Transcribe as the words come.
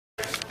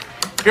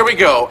Here we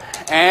go.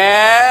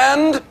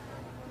 And...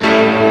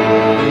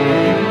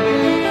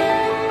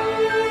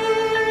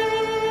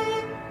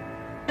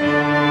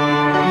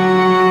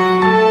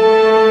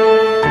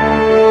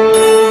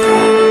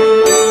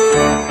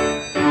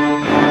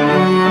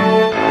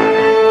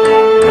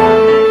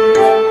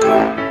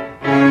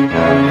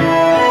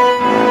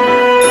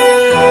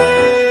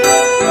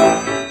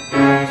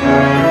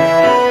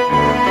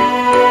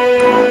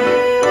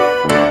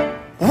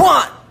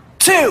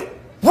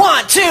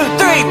 One, two,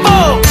 three,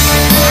 four!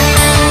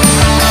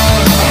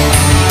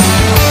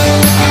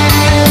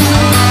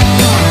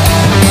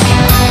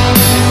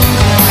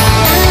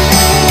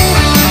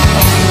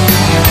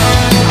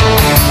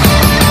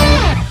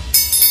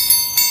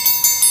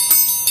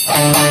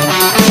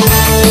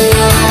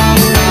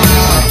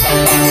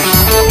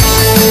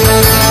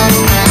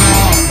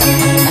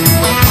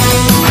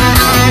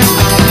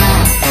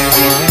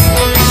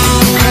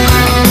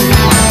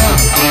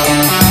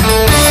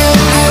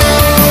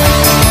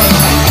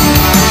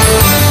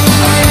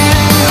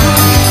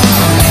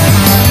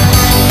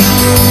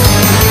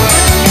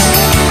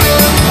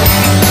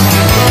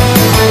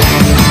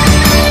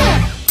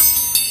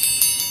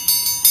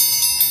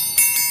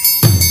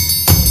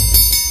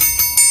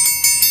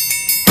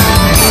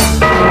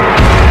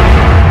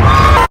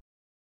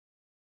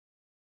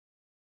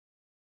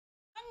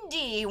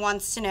 Andy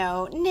wants to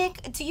know,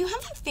 Nick, do you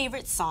have a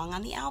favorite song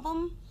on the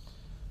album?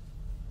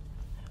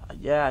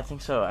 Yeah, I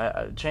think so.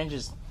 It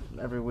changes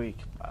every week.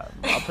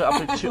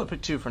 I'll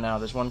pick two for now.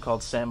 There's one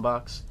called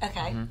Sandbox,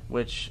 Okay.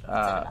 which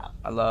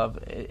I love.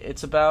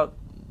 It's about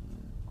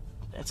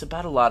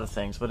a lot of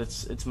things, but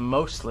it's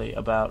mostly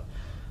about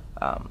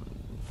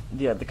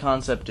the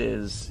concept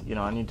is,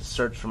 I need to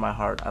search for my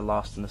heart I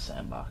lost in the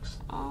sandbox.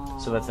 Oh.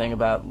 So that thing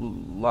about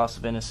loss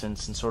of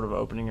innocence and sort of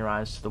opening your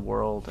eyes to the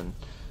world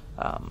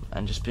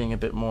and just being a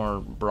bit more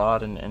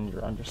broad in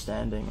your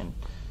understanding, and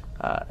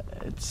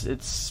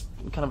it's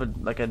kind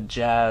of like a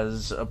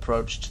jazz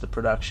approach to the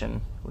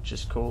production, which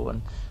is cool.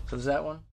 And so there's that one.